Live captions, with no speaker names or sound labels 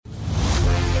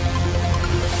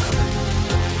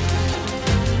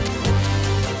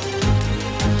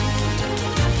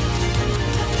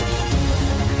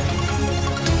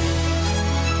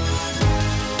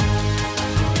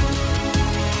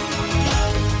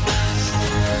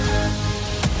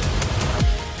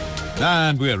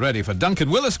And we're ready for Duncan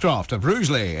Williscroft of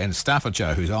Rugeley in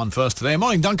Staffordshire, who's on first today.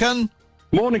 Morning, Duncan.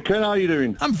 Morning, Ken. How are you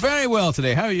doing? I'm very well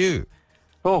today. How are you?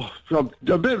 Oh, I'm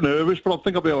a bit nervous, but I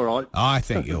think I'll be all right. I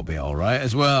think you'll be all right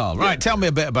as well. Right, tell me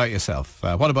a bit about yourself.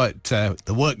 What about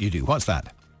the work you do? What's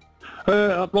that? I'm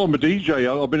a DJ.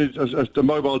 I've been a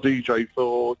mobile DJ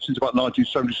since about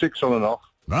 1976, on and off.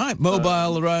 Right,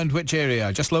 mobile around which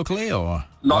area? Just locally, or?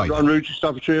 Not around Rugeley,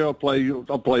 Staffordshire. I play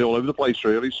all over the place,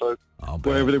 really, so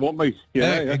wherever they want me.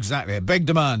 Yeah. Exactly. A big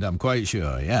demand, I'm quite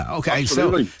sure. Yeah, okay.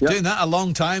 Absolutely, so doing that a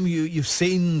long time, you've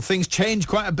seen things change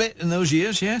quite a bit in those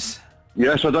years, yes?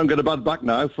 Yes, I don't get a bad back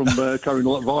now from carrying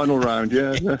all that vinyl around.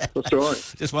 Yeah, that's all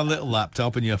right. Just one little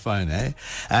laptop and you're fine, eh?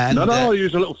 And, no, I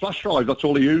use a little flash drive. That's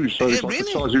all I use. So it's like really?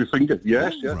 the size of your finger.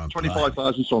 Yes, Oh, yeah.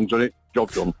 25,000 songs on it. Job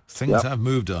done. Things have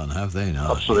moved on, have they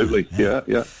now? Absolutely, yeah.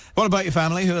 What about your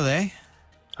family? Who are they?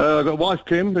 I've got a wife,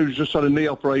 Kim, who's just had a knee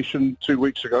operation 2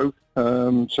 weeks ago.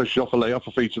 So she's off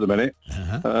her feet at the minute.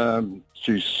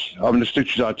 She's having the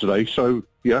stitches out today, so,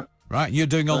 yeah. Right, you're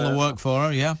doing all the work for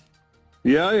her, yeah?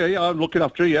 Yeah, I'm looking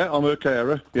after her, yeah. I'm her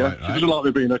carer, yeah. Right. She doesn't like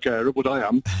me being a carer, but I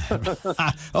am.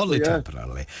 Only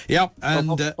temporarily. Yeah,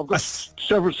 and... I've got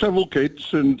several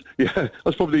kids, and, yeah,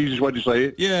 that's probably the easiest way to say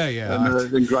it. Yeah.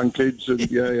 And grandkids,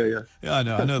 and, yeah.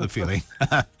 Yeah, I know the feeling.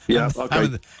 Yeah,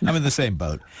 okay. I'm in the same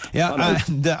boat. Yeah,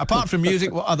 and apart from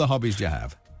music, what other hobbies do you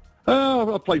have?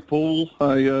 I play pool.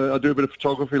 I do a bit of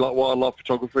photography, like wildlife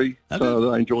photography, that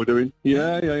I enjoy doing.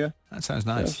 Yeah. That sounds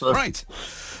nice. Right.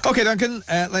 Okay, Duncan,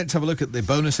 let's have a look at the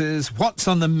bonuses. What's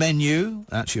on the menu?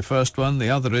 That's your first one. The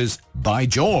other is By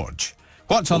George.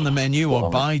 What's on the menu or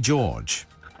By George?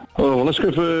 Oh, well, let's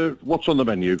go for what's on the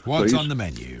menu, What's please. on the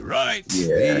menu? Right.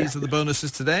 Yeah. These are the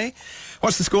bonuses today.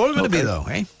 What's the score going to be, though,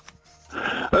 eh?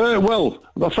 Well,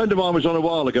 a friend of mine was on a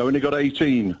while ago, and he got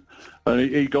 18. And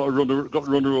he got a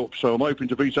runner up, so I'm hoping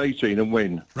to beat 18 and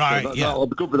win. Right, so I'll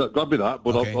be good with that. Glad with that,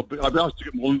 but Okay. I'll be asked to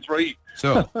get more than 3.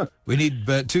 So, we need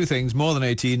two things, more than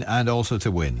 18 and also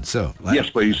to win. So, Yes,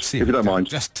 please, let's see if you don't we can- mind.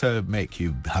 Just to make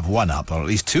you have one up, or at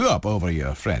least 2 up over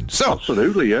your friend. So,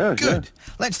 Absolutely, yeah. good.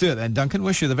 Yeah. Let's do it then, Duncan.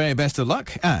 Wish you the very best of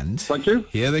luck, and... Thank you.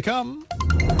 Here they come.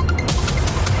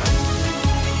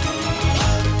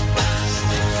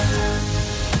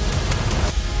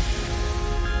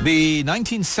 The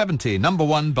 1970 number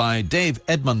one by Dave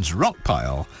Edmunds'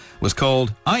 Rockpile was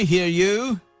called I Hear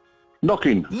You...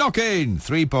 Knocking.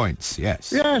 3 points,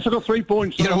 yes. Yes, I got 3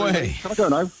 points. Get away. Can I go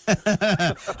now?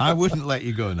 I wouldn't let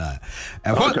you go now.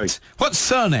 Okay. What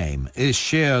surname is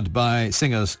shared by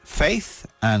singers Faith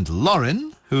and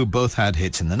Lauren, who both had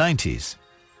hits in the 90s?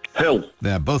 Hill.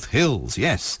 They're both Hills,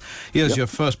 yes. Here's your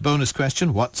first bonus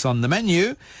question. What's on the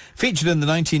menu? Featured in the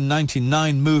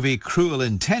 1999 movie Cruel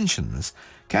Intentions,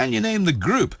 can you name the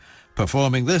group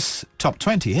performing this top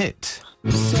 20 hit?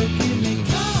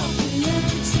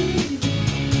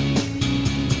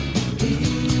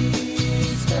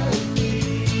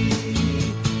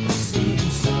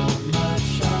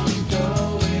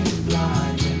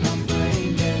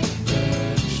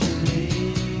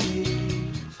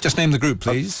 Just name the group,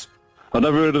 please. I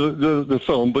never heard of the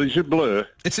film, but it's a Blur.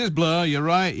 It is Blur, you're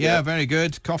right. Yeah, very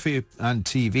good. Coffee and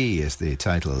TV is the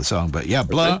title of the song. But yeah,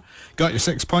 Blur, got your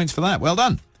 6 points for that. Well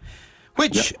done.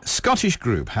 Which Scottish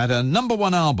group had a number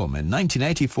one album in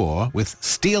 1984 with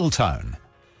Steel Town?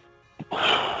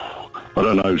 I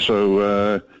don't know,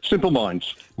 so Simple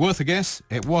Minds. Worth a guess?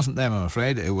 It wasn't them, I'm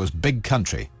afraid. It was Big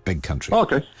Country. Big Country.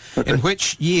 Okay. In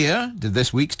which year did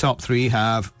this week's top 3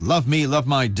 have Love Me, Love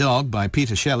My Dog by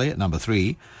Peter Shelley at number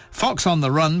 3, Fox on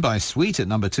the Run by Sweet at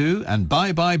number 2, and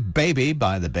Bye Bye Baby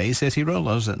by the Bay City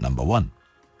Rollers at number 1?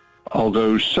 I'll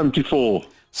go 74.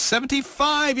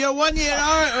 75, you're 1 year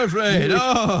out, I'm afraid.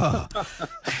 Oh.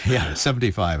 Yeah,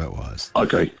 75 it was.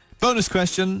 Okay. Bonus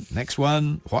question, next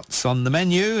one. What's on the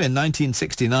menu? In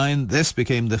 1969, this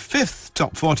became the 5th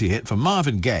top 40 hit for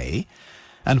Marvin Gaye.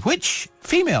 And which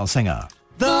female singer?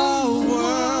 The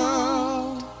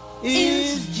world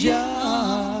is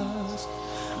just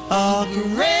a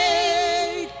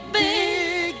great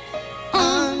big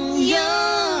onion.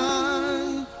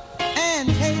 And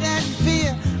hate and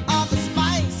fear are the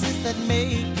spices that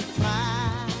make you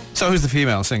fly. So who's the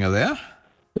female singer there?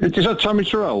 Is that Tammy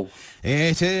Terrell?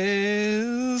 It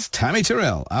is Tammy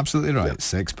Terrell. Absolutely right. Yep.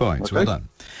 6 points. Okay. Well done.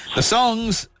 The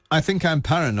songs I Think I'm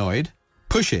Paranoid,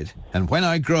 Push It, and When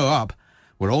I Grow Up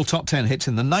were all top 10 hits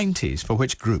in the 90s. For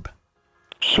which group?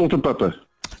 Salt and Pepper.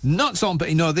 Not Salt and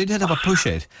Pepper. No, they did have a Push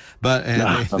It, but they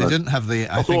didn't have the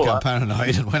I Think I'm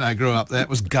Paranoid and When I Grow Up. That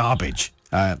was garbage.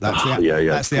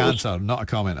 That's the answer, not a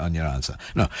comment on your answer.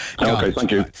 No. Okay,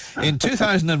 thank you. In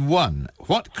 2001,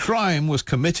 what crime was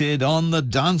committed on the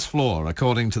dance floor,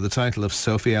 according to the title of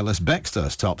Sophie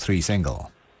Ellis-Bextor's top 3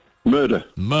 single? Murder.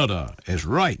 Murder is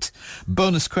right.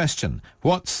 Bonus question.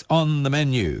 What's on the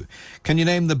menu? Can you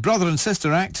name the brother and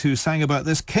sister act who sang about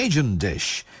this Cajun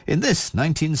dish in this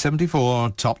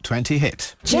 1974 top 20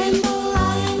 hit?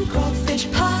 Jambalaya,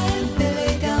 crawfish pie,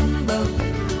 Billy Gumbo.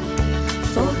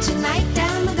 For tonight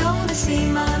down we're gonna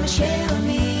see Mama Michelle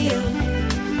Mio.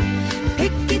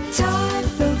 Pick guitar,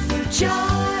 fill fruit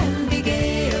jar, and be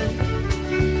gay.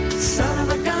 Son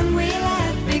of a gun, we'll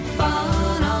have big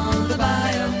fun on the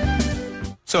bio.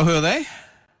 So who are they?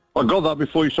 I got that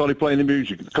before you started playing the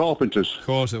music. The Carpenters. Of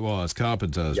course it was.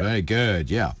 Carpenters. Yeah. Very good,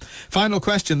 yeah. Final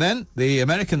question then. The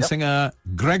American singer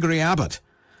Gregory Abbott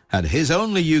had his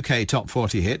only UK top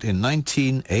 40 hit in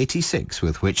 1986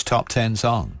 with which top 10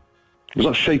 song? Was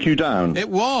that Shake You Down? It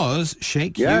was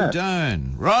Shake You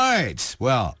Down. Right.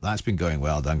 Well, that's been going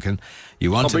well, Duncan.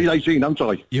 You want I'll be 18, I'm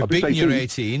sorry. You've beaten your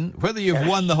 18. Whether you've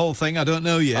won the whole thing, I don't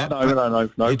know yet. No.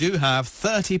 You do have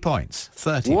 30 points.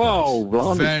 30 Whoa,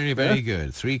 points. Very, very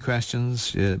good. 3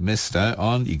 questions you missed out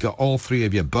on. You got all 3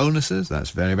 of your bonuses. That's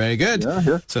very, very good.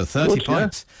 Yeah. So 30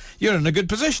 points. You're in a good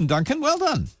position, Duncan. Well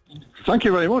done. Thank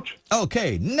you very much.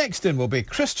 Okay, next in will be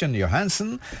Christian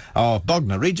Johansson of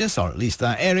Bognor Regis, or at least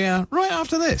that area, right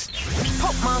after this.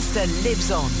 Popmaster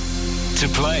lives on. To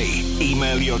play,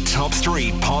 email your top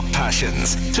 3 pop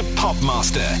passions to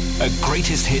Popmaster at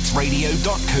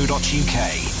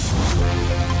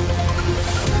greatesthitsradio.co.uk.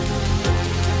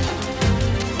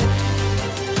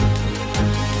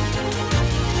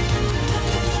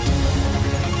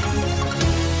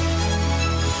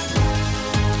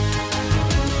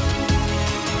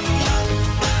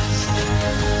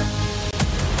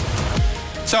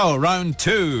 So, round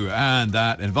 2, and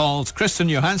that involves Christian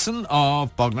Johansson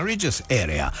of Bognor Regis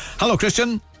area. Hello,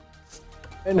 Christian.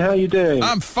 And how are you doing?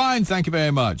 I'm fine, thank you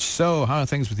very much. So, how are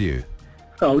things with you?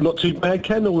 Oh, not too bad,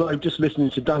 Ken, although I'm just listening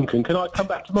to Duncan. Can I come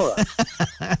back tomorrow?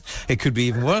 It could be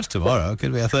even worse tomorrow. It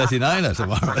could be a 39er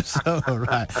tomorrow. So,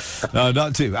 right. No,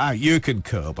 not too. You can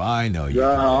cope. I know you.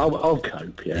 I'll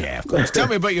cope, yeah. Yeah, of course. Tell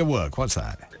me about your work. What's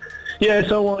that? Yeah,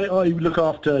 so I look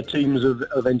after teams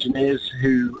of engineers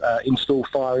who install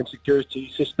fire and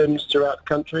security systems throughout the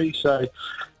country. So,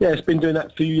 yeah, it's been doing that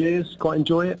a few years. Quite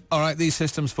enjoy it. All right, these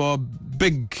systems for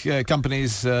big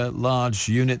companies, large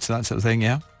units, that sort of thing,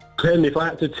 yeah? Ken, if I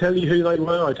had to tell you who they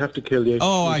were, I'd have to kill you.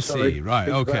 Oh, I'm I sorry. see. Right,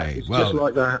 okay. It's Well, just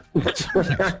like that.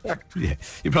 yeah,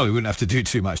 you probably wouldn't have to do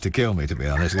too much to kill me, to be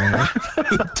honest. It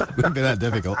wouldn't be that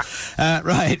difficult.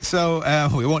 Right, so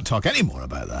we won't talk any more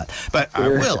about that. But I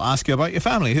will ask you about your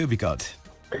family. Who have you got?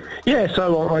 Yeah,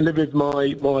 so I live with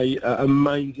my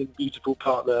amazing, beautiful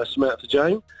partner, Samantha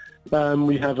Jane.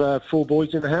 We have 4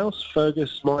 boys in the house,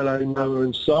 Fergus, Milo, Noah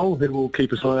and Sol, who will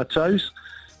keep us on our toes.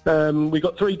 We've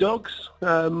got 3 dogs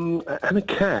and a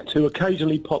cat who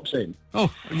occasionally pops in.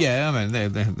 Oh, yeah, I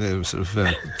mean, they're sort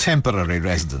of temporary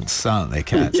residents, aren't they,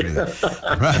 cats? Really?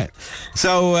 Right.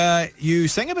 So you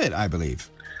sing a bit, I believe.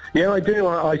 Yeah, I do.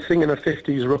 I sing in a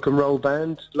 50s rock and roll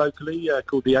band locally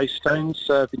called the Ace Stones.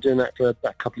 I've been doing that for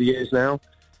about a couple of years now.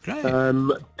 Great.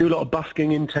 Do a lot of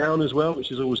busking in town as well,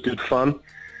 which is always good fun.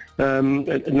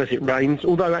 Unless it rains,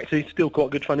 although actually it's still quite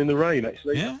good fun in the rain,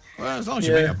 actually. Yeah, well, as long as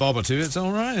you make a bob or two, it's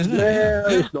all right, isn't it? Yeah,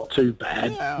 it's not too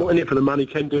bad. Yeah. Not in it for the money,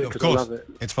 Ken, do it Of because I course, love it.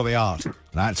 it's for the art.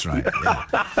 That's right. Yeah.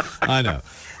 I know.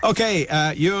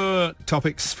 Okay, your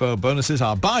topics for bonuses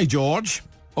are By George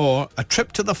or A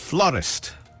Trip to the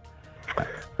Florist.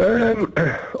 Well,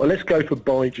 let's go for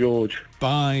By George.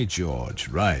 By George.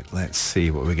 Right, let's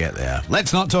see what we get there.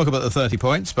 Let's not talk about the 30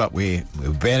 points, but we'll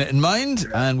bear it in mind,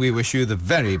 and we wish you the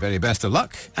very, very best of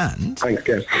luck. And Thanks,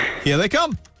 Ken. here they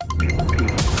come.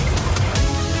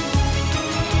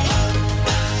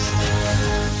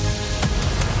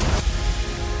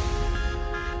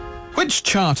 Which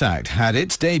chart act had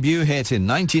its debut hit in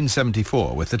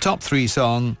 1974 with the top 3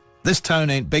 song, This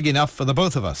Town Ain't Big Enough for the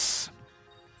Both of Us?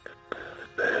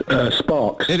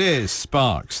 Sparks. It is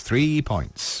Sparks. 3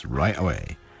 points right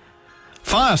away.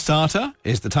 Firestarter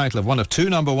is the title of one of 2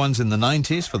 number 1s in the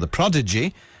 90s for The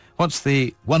Prodigy. What's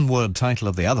the one-word title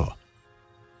of the other one?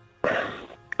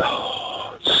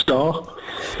 Star.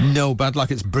 No, bad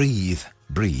luck. It's Breathe.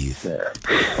 Breathe. Yeah.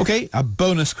 Okay, a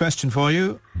bonus question for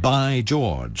you. By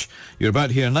George. You're about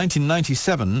to hear a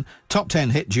 1997 top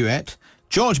 10 hit duet.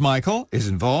 George Michael is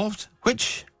involved.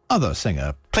 Which other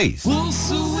singer, please? Waltz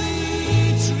away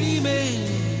dreaming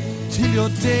till your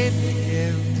day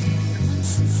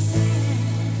begins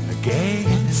again.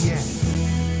 Yeah.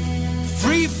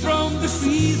 Free from the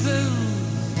season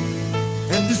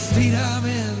the state I'm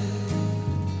in.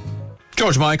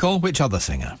 George Michael, which other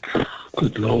singer?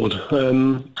 Good Lord.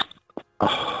 Can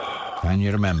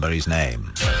you remember his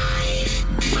name?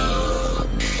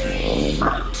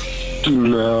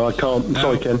 No, I can't. I'm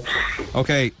sorry, Ken.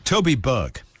 Okay, Toby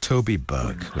Burke. Toby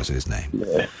Burke was his name.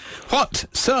 Yeah. What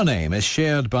surname is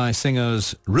shared by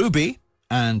singers Ruby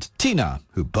and Tina,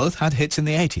 who both had hits in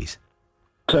the 80s?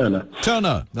 Turner.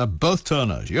 Turner. They're both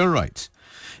Turners. You're right.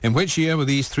 In which year were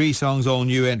these three songs all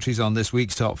new entries on this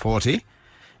week's Top 40?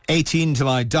 18 Till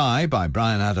I Die by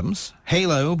Bryan Adams,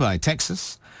 Halo by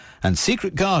Texas, and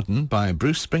Secret Garden by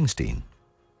Bruce Springsteen.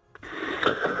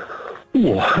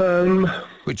 Ooh,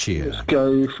 Which year? let's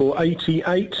go for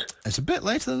 88. It's a bit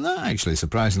later than that, actually,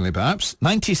 surprisingly, perhaps.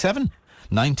 97?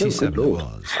 97 Oh, it good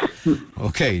was.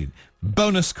 Okay,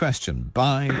 bonus question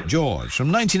by George.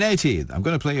 From 1980, I'm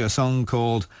going to play you a song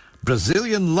called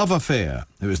Brazilian Love Affair.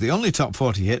 It was the only top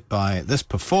 40 hit by this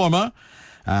performer,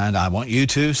 and I want you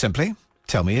to simply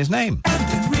tell me his name.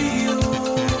 In Rio,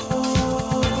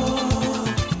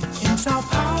 in Sao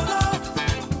Paulo,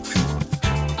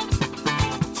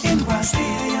 in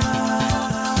Brasilia,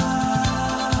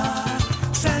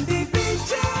 sandy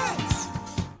beaches.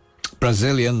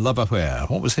 Brazilian Love Affair.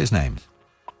 What was his name?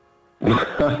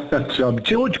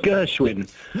 George Gershwin.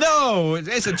 No,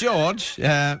 it's a George.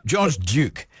 George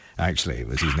Duke, actually,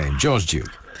 was his name. George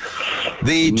Duke.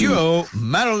 The duo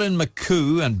Marilyn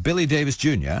McCoo and Billy Davis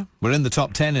Jr. were in the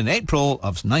top 10 in April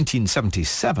of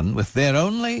 1977 with their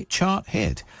only chart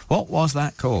hit. What was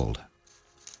that called?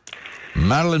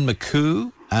 Marilyn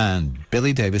McCoo and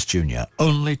Billy Davis Jr.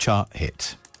 Only chart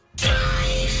hit.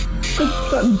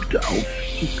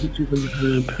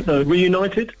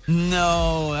 Reunited?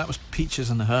 No, that was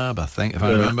Peaches and Herb, I think, if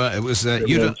I remember. It was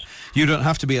you don't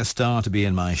have to be a star to be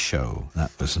in my show. That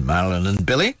was Marilyn and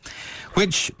Billy.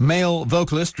 Which male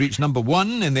vocalist reached number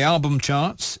 1 in the album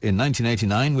charts in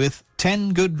 1989 with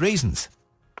 10 Good Reasons?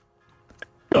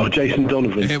 Oh, Jason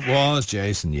Donovan. It was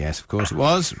Jason, yes, of course it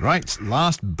was. Right,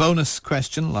 last bonus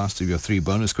question, last of your 3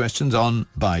 bonus questions on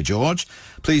by George.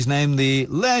 Please name the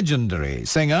legendary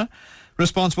singer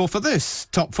responsible for this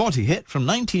top 40 hit from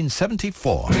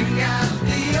 1974.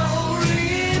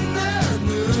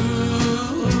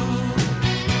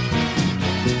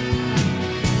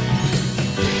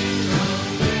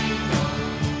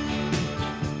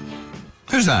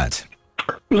 Who's that?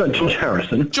 Was that George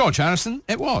Harrison? George Harrison,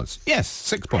 it was. Yes,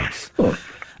 6 points. Oh.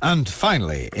 And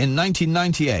finally, in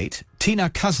 1998, Tina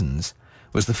Cousins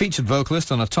was the featured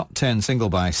vocalist on a top 10 single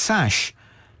by Sash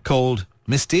called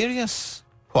Mysterious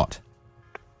what?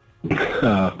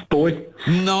 Boy.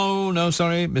 No,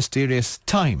 sorry, Mysterious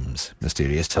Times.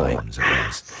 Mysterious Times it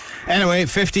was. Anyway,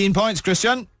 15 points,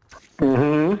 Christian.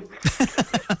 Not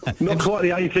quite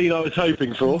the 18 I was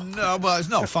hoping for. No, but it's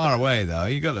not far away, though.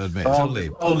 You got to admit, it's I'll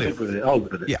live with it. I'll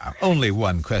live with it. Yeah, only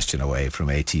one question away from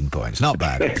 18 points. Not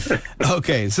bad.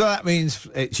 Okay, so that means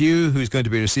it's you who's going to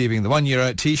be receiving the 1 Year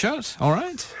Out T-shirt, all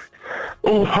right?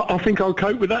 Oh, I think I'll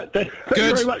cope with that. Thank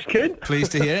you very much, Ken.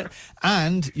 Pleased to hear it.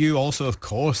 And you also, of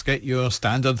course, get your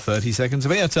standard 30 seconds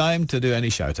of airtime to do any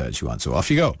shout-outs you want. So off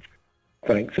you go.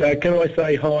 Thanks. Can I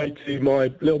say hi to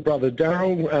my little brother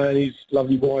Daryl and his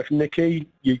lovely wife Nikki?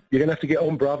 You're going to have to get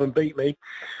on, bruv, and beat me.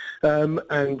 And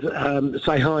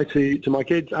say hi to my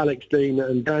kids, Alex, Dean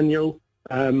and Daniel.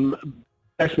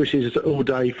 Best wishes all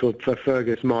day for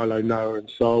Fergus, Milo, Noah and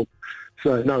Sol.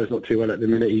 So Noah's not too well at the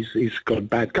minute. He's got a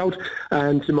bad cold.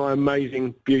 And to my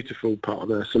amazing, beautiful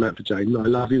partner, Samantha Jane. I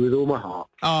love you with all my heart.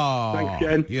 Oh, thanks,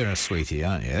 Jen. You're a sweetie,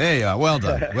 aren't you? There you are. Well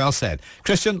done. Well said.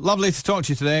 Christian, lovely to talk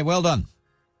to you today. Well done.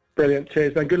 Brilliant.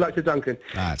 Cheers, man. Good luck to Duncan.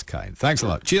 That's kind. Thanks a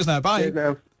lot. Cheers now. Bye. Cheers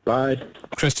now. Bye.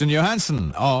 Christian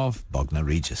Johansson of Bognor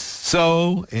Regis.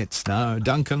 So it's now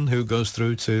Duncan who goes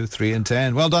through to 3 and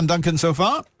 10. Well done, Duncan, so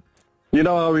far. You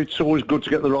know how it's always good to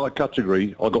get the right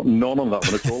category? I got none on that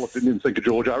one at all. I didn't even think of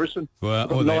George Harrison. Well, I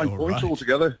got 9 points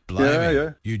altogether. Blimey. Yeah.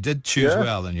 You did choose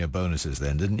well in your bonuses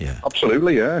then, didn't you?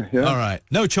 Absolutely, yeah. All right.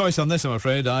 No choice on this, I'm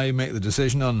afraid. I make the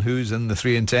decision on who's in the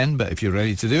 3 and 10, but if you're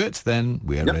ready to do it, then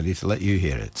we're ready to let you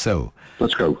hear it. So,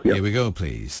 let's go. Yep. Here we go,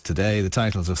 please. Today, the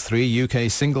titles of 3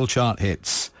 UK single chart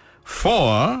hits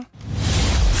for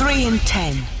 3 and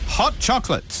 10. Hot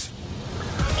Chocolate.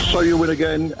 So you win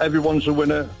again. Everyone's a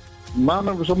winner.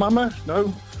 Mama was a mama?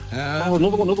 No.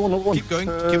 Another one. Keep going.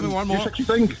 Give me one more. Your sexy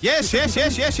thing. Yes. You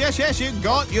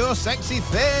got your sexy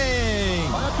thing.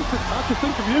 I had to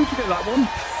think of you to get that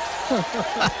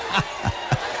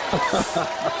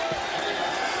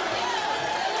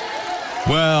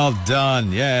one. Well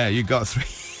done. Yeah, you got 3.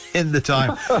 in the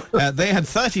time. They had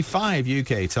 35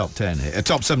 UK top 10,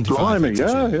 top 75. Blimey,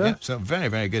 yeah. So very,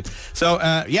 very good. So,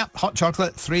 hot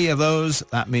chocolate, 3 of those.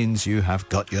 That means you have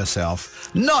got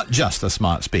yourself not just a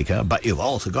smart speaker, but you've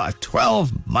also got a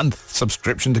 12-month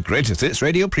subscription to Greatest Hits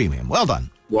Radio Premium. Well done.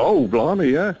 Whoa, blimey,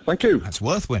 yeah. Thank you. That's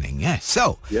worth winning, yes.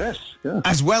 So, Yes, yeah.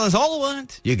 as well as all of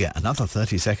that, you get another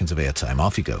 30 seconds of airtime.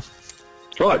 Off you go.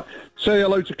 Right. Say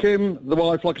hello to Kim, the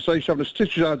wife. Like I say, she's having a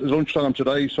stitches out at lunchtime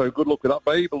today, so good luck with that,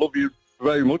 babe. I love you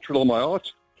very much with all my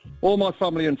heart. All my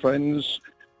family and friends.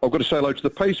 I've got to say hello to the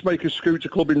Pacemaker Scooter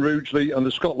Club in Rugeley and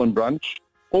the Scotland branch.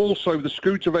 Also, the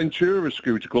Scooter Ventura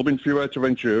Scooter Club in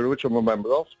Fuerteventura, which I'm a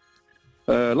member of.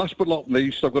 Last but not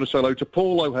least, I've got to say hello to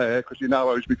Paul O'Hare, because he now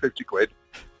owes me 50 quid.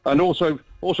 And also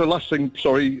last thing,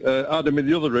 Adam in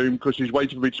the other room, because he's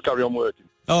waiting for me to carry on working.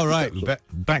 All right,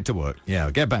 back to work.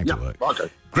 Yeah, get back to work. Okay.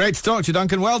 Great to talk to you,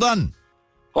 Duncan. Well done.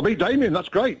 I beat Damien, that's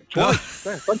great. Twice.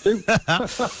 Yeah, thank you.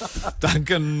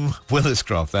 Duncan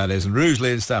Williscroft, that is, in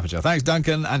Rugeley in Staffordshire. Thanks,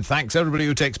 Duncan, and thanks everybody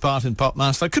who takes part in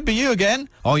Popmaster. Could be you again.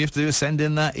 All you have to do is send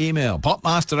in that email,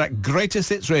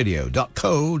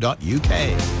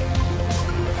 popmaster@greatesthitsradio.co.uk.